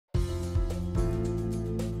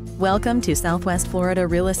Welcome to Southwest Florida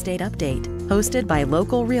Real Estate Update, hosted by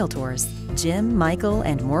local realtors Jim, Michael,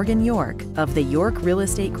 and Morgan York of the York Real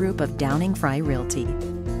Estate Group of Downing Fry Realty.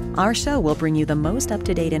 Our show will bring you the most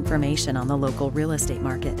up-to-date information on the local real estate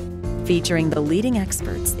market, featuring the leading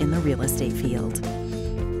experts in the real estate field.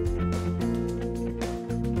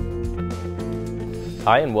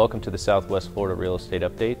 Hi, and welcome to the Southwest Florida Real Estate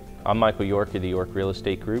Update. I'm Michael York of the York Real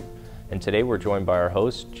Estate Group, and today we're joined by our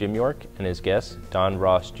host, Jim York, and his guest, Don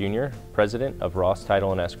Ross Jr., President of Ross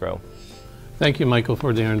Title and Escrow. Thank you, Michael,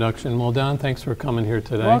 for the introduction. Well, Don, thanks for coming here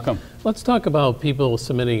today. Welcome. Let's talk about people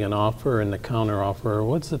submitting an offer and the counter offer.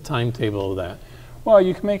 What's the timetable of that? Well,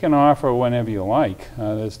 you can make an offer whenever you like.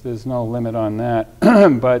 There's no limit on that.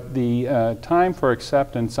 But the time for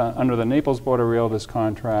acceptance under the Naples Board of Realtors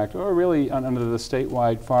contract, or really under the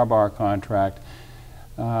statewide FAR contract,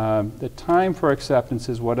 the time for acceptance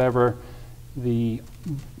is whatever the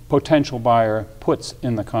potential buyer puts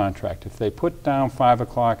in the contract. If they put down 5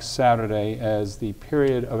 o'clock Saturday as the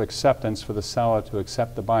period of acceptance for the seller to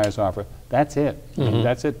accept the buyer's offer, that's it. Mm-hmm.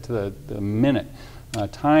 That's it to the minute.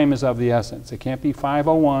 Time is of the essence. It can't be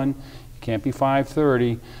 5:01, it can't be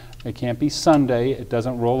 5:30, it can't be Sunday, it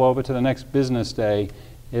doesn't roll over to the next business day.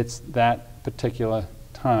 It's that particular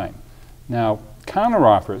time. Now,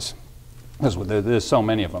 counteroffers, there's so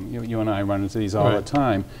many of them. You and I run into these all the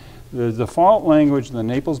time. The default language in the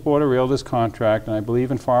Naples Board of Realtors contract, and I believe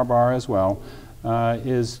in FAR as well,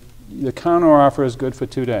 is the counteroffer is good for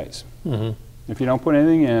 2 days. Mm-hmm. If you don't put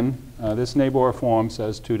anything in, this NABOR form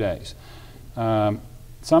says 2 days.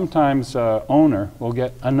 Sometimes owner will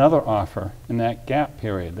get another offer in that gap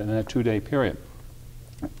period, in that 2-day period.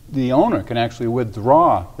 The owner can actually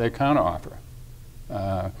withdraw their counteroffer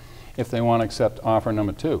if they want to accept offer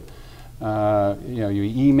number 2. You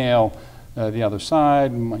email the other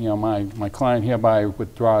side, my client hereby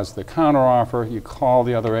withdraws the counteroffer. You call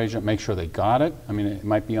the other agent, make sure they got it. I mean, it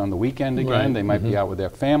might be on the weekend again. Right. They might be out with their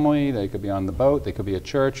family. They could be on the boat. They could be at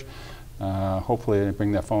church. Hopefully they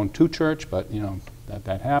bring their phone to church, but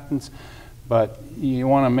that happens. But you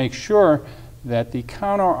want to make sure that the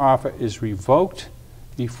counteroffer is revoked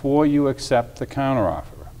before you accept the counteroffer.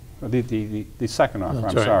 The second offer,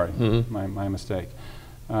 That's I'm right. sorry, Mm-hmm. my mistake.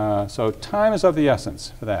 So time is of the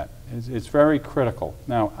essence for that. It's very critical.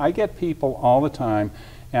 Now, I get people all the time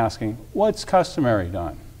asking, what's customary,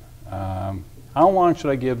 Don? How long should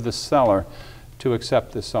I give the seller to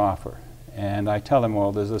accept this offer? And I tell them,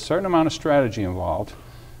 well, there's a certain amount of strategy involved.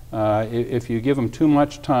 If you give them too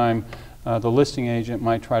much time, the listing agent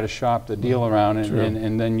might try to shop the deal around,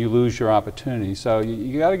 and then you lose your opportunity. So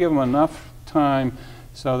you got to give them enough time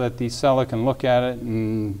so that the seller can look at it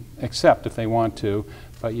and accept if they want to.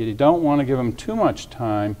 But you don't want to give them too much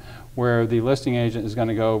time where the listing agent is going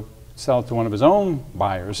to go sell it to one of his own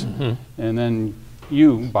buyers, and then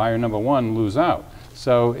you, buyer number 1, lose out.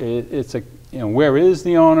 So it's a where is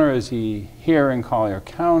the owner? Is he here in Collier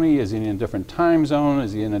County? Is he in a different time zone?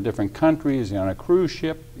 Is he in a different country? Is he on a cruise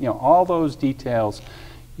ship? All those details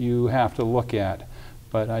you have to look at.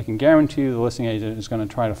 But I can guarantee you the listing agent is going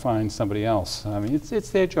to try to find somebody else. I mean, it's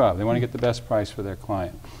their job. They want to get the best price for their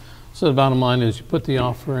client. So the bottom line is you put the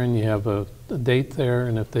offer in, you have a date there,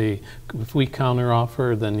 and if we counter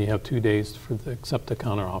offer, then you have 2 days to accept the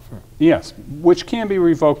counter offer. Yes, which can be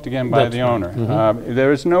revoked again by the owner. Mm-hmm.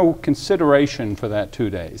 There is no consideration for that 2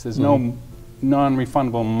 days. There's no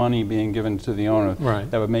non-refundable money being given to the owner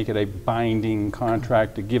that would make it a binding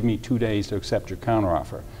contract to give me 2 days to accept your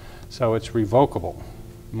counteroffer. So it's revocable.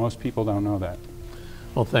 Most people don't know that.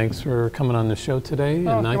 Well, thanks for coming on the show today,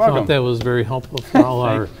 and I welcome. thought that was very helpful for all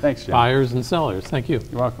our Thanks, Jim. buyers and sellers. Thank you.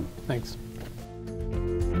 You're welcome. Thanks.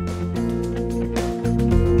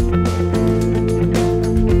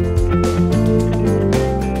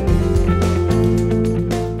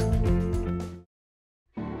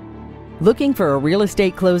 Looking for a real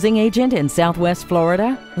estate closing agent in Southwest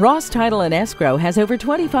Florida? Ross Title and Escrow has over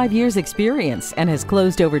 25 years experience and has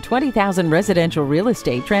closed over 20,000 residential real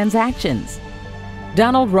estate transactions.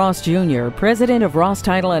 Donald Ross Jr., President of Ross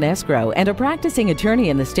Title and Escrow and a practicing attorney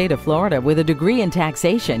in the state of Florida with a degree in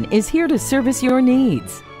taxation, is here to service your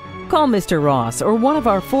needs. Call Mr. Ross or one of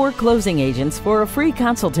our 4 closing agents for a free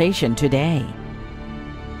consultation today.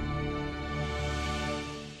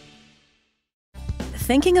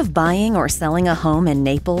 Thinking of buying or selling a home in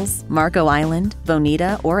Naples, Marco Island,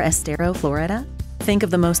 Bonita, or Estero, Florida? Think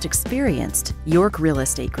of the most experienced York Real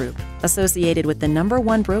Estate Group, associated with the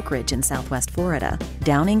 #1 brokerage in Southwest Florida,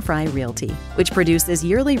 Downing Fry Realty, which produces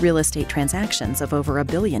yearly real estate transactions of over $1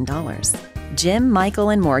 billion. Jim,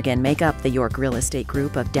 Michael, and Morgan make up the York Real Estate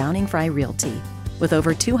Group of Downing Fry Realty. with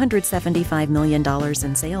over $275 million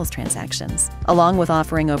in sales transactions, along with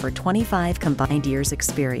offering over 25 combined years'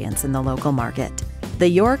 experience in the local market. The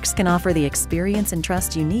Yorks can offer the experience and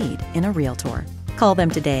trust you need in a Realtor. Call them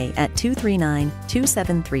today at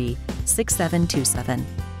 239-273-6727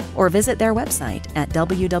 or visit their website at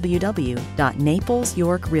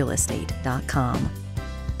www.naplesyorkrealestate.com.